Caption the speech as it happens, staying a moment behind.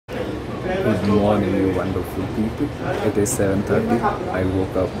Good morning, you wonderful people. It is 7:30. I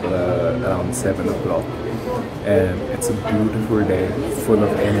woke up around 7 o'clock, and it's a beautiful day, full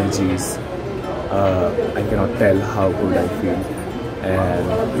of energies. I cannot tell how good I feel. And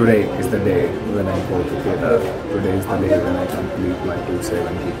today is the day when I go to Kedara. Today is the day when I complete my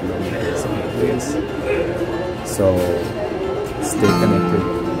 270 kilometers in a place. So stay connected.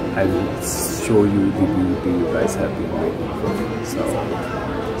 I'll show you the beauty you guys have been waiting for. So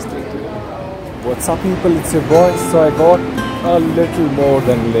stay tuned. What's up, people? It's your boy. So I got a little more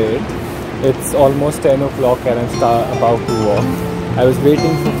than late. It's almost 10 o'clock and I'm about to walk. I was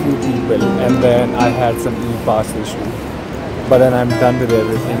waiting for a few people and then I had some e-pass issue. But then I'm done with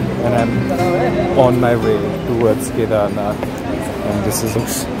everything and I'm on my way towards Kedarnath. And this is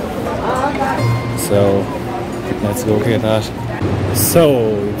so let's go Kedarnath. So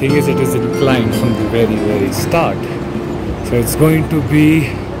the thing is, it is inclined from the very start. So it's going to be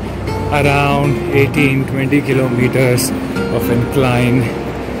around 18-20 kilometers of incline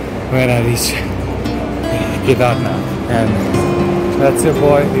when I reach Kedarnath. And that's your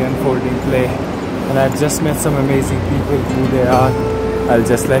boy, the unfolding play. And I've just met some amazing people. Who they are, I'll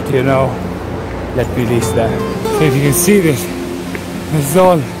just let you know. Let me reach them. So if you can see this is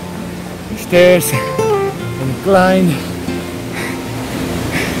all stairs, incline,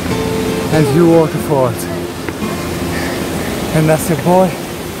 and few waterfalls. And that's your boy,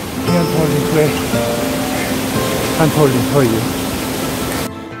 the unfolding play, unfolding for you.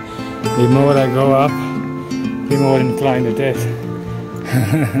 The more I go up, the more inclined it is.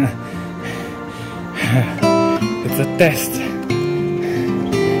 It's a test.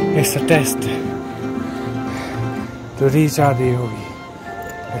 It's a test to reach Adi Yogi.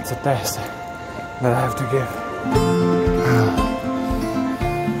 It's a test that I have to give.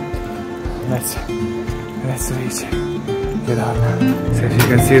 Let's reach Kedara. So if you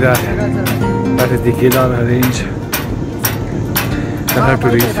can see that is the Kedara range I have to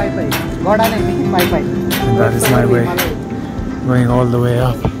reach. And that is my way, going all the way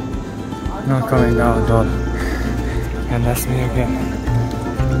up, not coming down at all. And that's me again.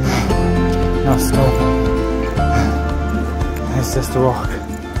 Now stop. It's just a walk.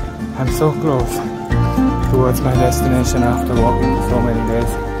 I'm so close towards my destination after walking for so many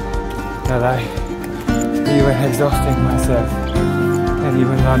days that I, even exhausting myself and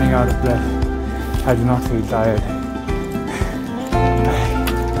even running out of breath, I do not feel tired.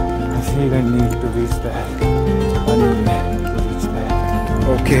 I feel a need to reach there. I need to reach there.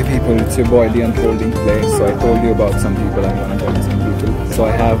 Okay people, it's your boy, the unfolding play. So I told you about some people. I'm gonna tell you some people. So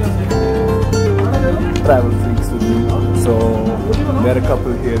I have travel freaks with me. So there are a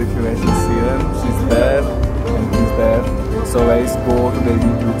couple here, if you guys can see them. She's there and he's there. So guys, go to their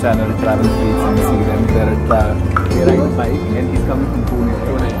YouTube channel, Travel Freaks, and see them. They ride a bike and he's coming from Pune.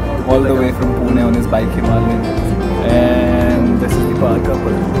 All the way from Pune on his bike, Himalayas. And this is the power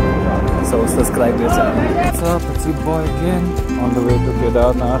couple. So subscribe their channel. What's up? It's your boy again. On the way to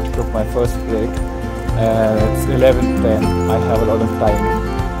Kedarnath, took my first break. It's 11:10. I have a lot of time.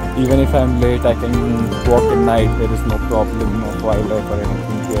 Even if I'm late, I can walk at night. There is no problem, no twilight or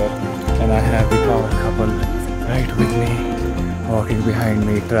anything here. And I have the power couple right with me, walking behind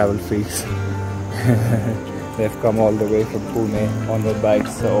me, travel freaks. They've come all the way from Pune on their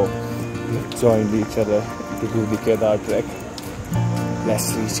bikes, so we've joined each other to do the Kedar trek.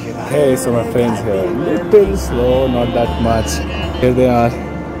 Let's reach Kedar. Hey, so my friends here, little slow, not that much. Here they are,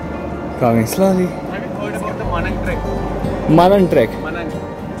 coming slowly. Have you heard about the Manang trek? Manang trek? Manang,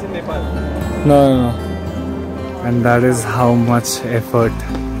 it's in Nepal. No. And that is how much effort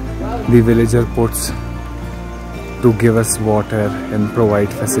the villager puts to give us water and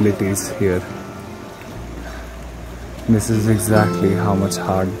provide facilities here. This is exactly how much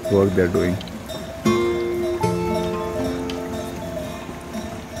hard work they're doing.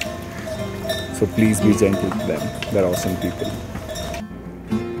 So please be gentle to them. They're awesome people.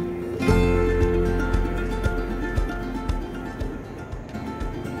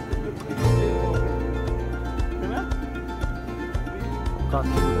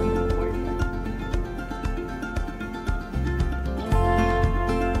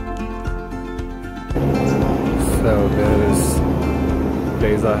 So there is a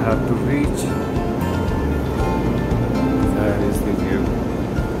place I have to reach. That is the view.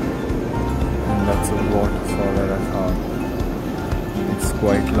 And that's a waterfall that I found. It's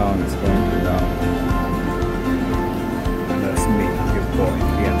quite long, it's going down. And that's me, your boy,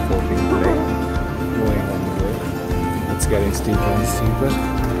 the unfolding play, going on the way. It's getting steeper and steeper.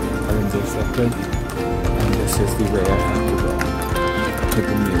 I'm just second. And this is the way I have to go. With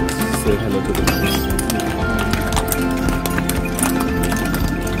the news. Say hello to the news.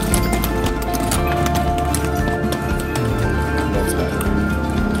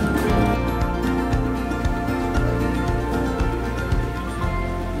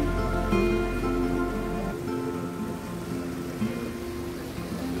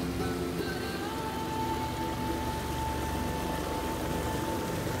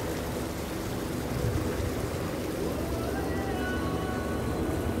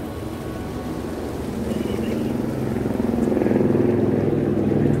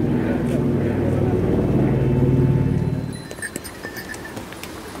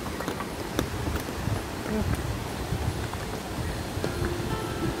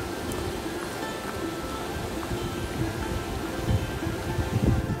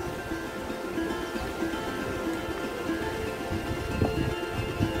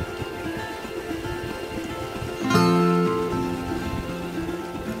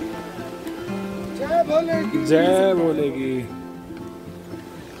 जय बोलेगी।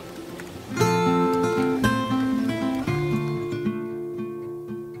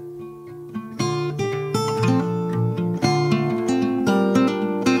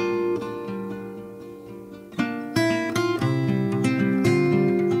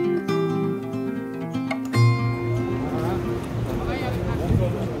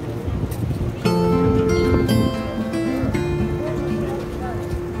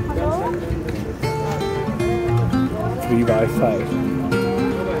 Free Wi-Fi.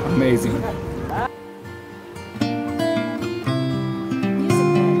 Amazing.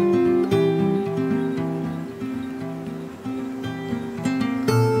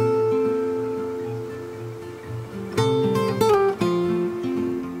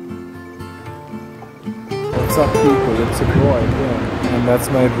 What's up, people? It's a boy again, and that's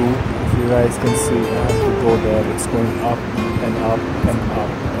my route. If you guys can see, I have to go there. It's going up and up and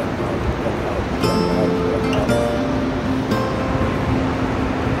up and up and up and up and up.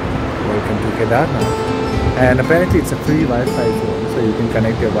 Welcome to Kedarnath. And apparently it's a free Wi-Fi zone, so you can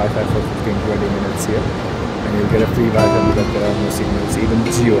connect your Wi-Fi for 15-20 minutes here, and you'll get a free Wi-Fi because there are no signals. Even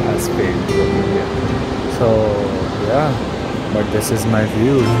Geo has failed over here. So yeah, but this is my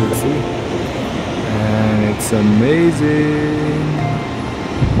view, if you see. And it's amazing.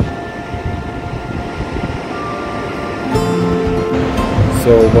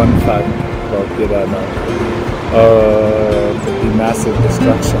 So one fact about Kedarnath, the massive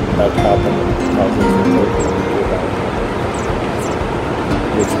destruction that happened in 2013 in Kedarnath,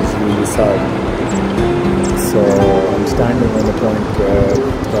 which was really sad. So I'm standing on the point where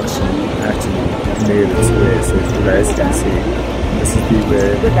destruction actually made its way. So if you guys can see, this is the way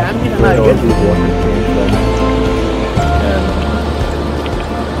where all the water came from, and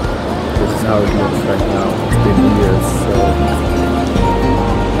this is how it looks right now. It's been years, so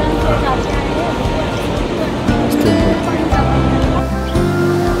still good.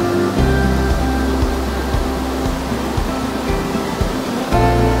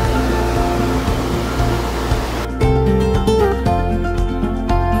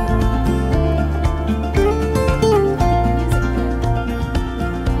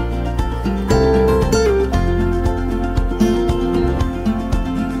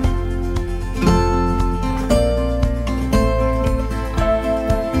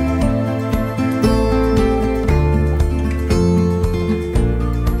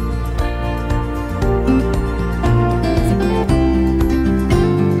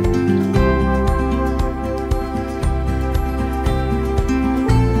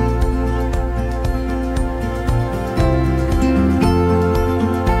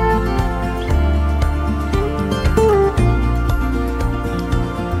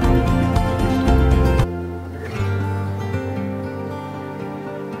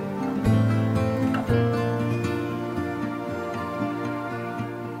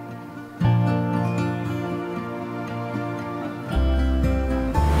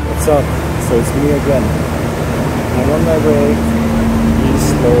 What's up? So it's me again. I'm on my way east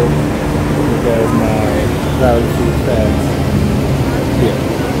slope because my travel food friends here.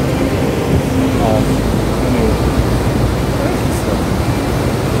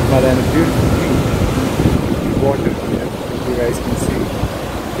 But then a beautiful view. Water here, if you guys can see.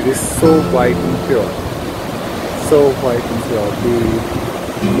 It is so white and pure. So white and pure.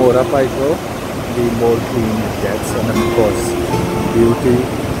 The more up I go, the more clean it gets, and of course, beauty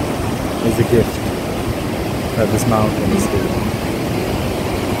is a gift that this mountain is giving.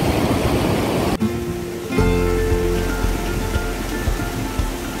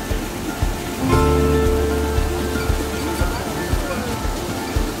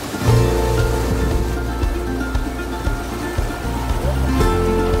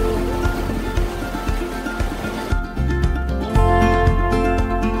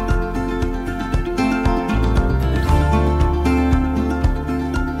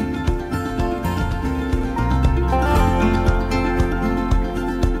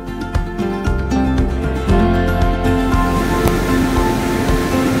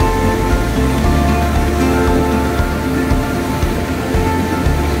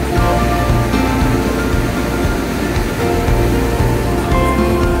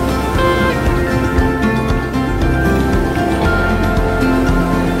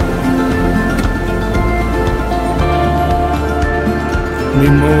 The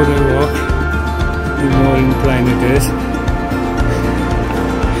more I walk, the more inclined it is,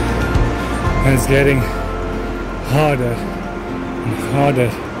 and it's getting harder and harder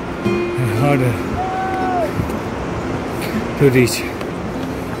and harder to reach.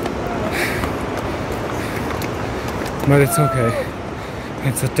 But it's okay,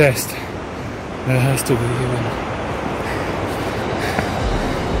 it's a test There has to be even.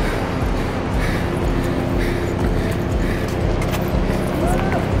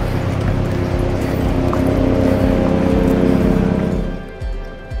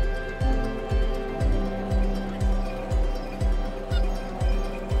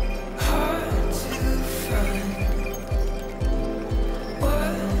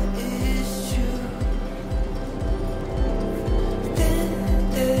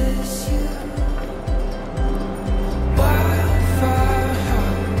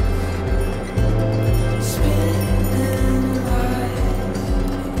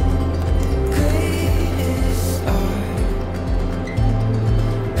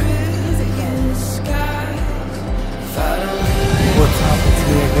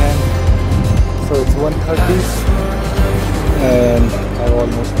 So it's 1:30 and I've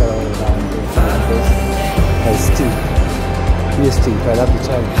almost arrived around 2 kilometers. ST, PST, पहला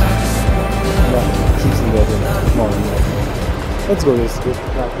पीछा keeps me getting more and more. Let's go, this good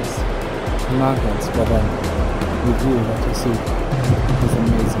practice mountains, but then the view that you see is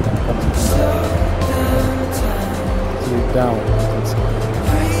amazing. I'm coming down, you can see.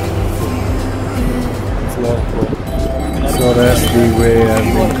 It's a lot of work. So that's the way I've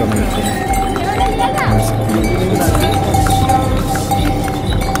been coming from. It's beautiful.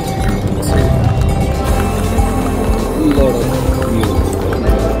 Lot of views.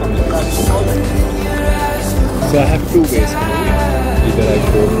 So I have two ways to go. Either I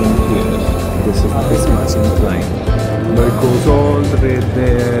go from here, this is this much incline, but it goes all the way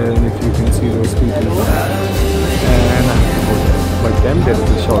there, and if you can see those people, and I have to go there. But then there is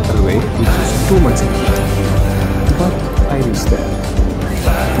a shorter way, which is too much incline. But I reach there.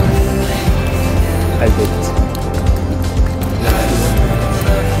 I'll take it.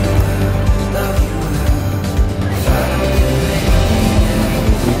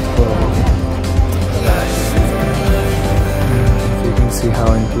 You can see how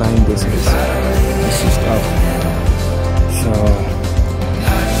inclined this is. It's just up. So,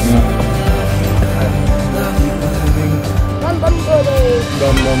 Bum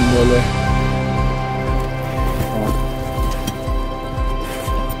bum bole.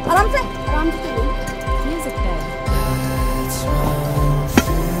 आराम से चलो। Music bed.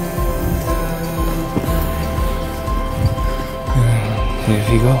 Here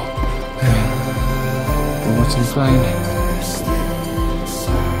we go. Too much inclined.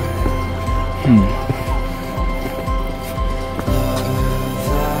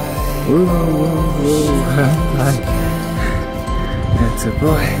 Whoa. That's a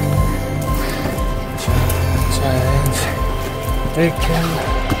boy. Challenge taken.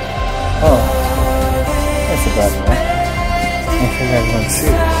 Oh, that's a bad one. I think everyone's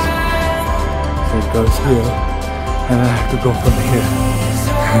serious. So it goes here, and I have to go from here.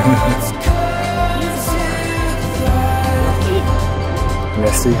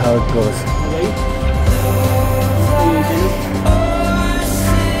 Let's see how it goes.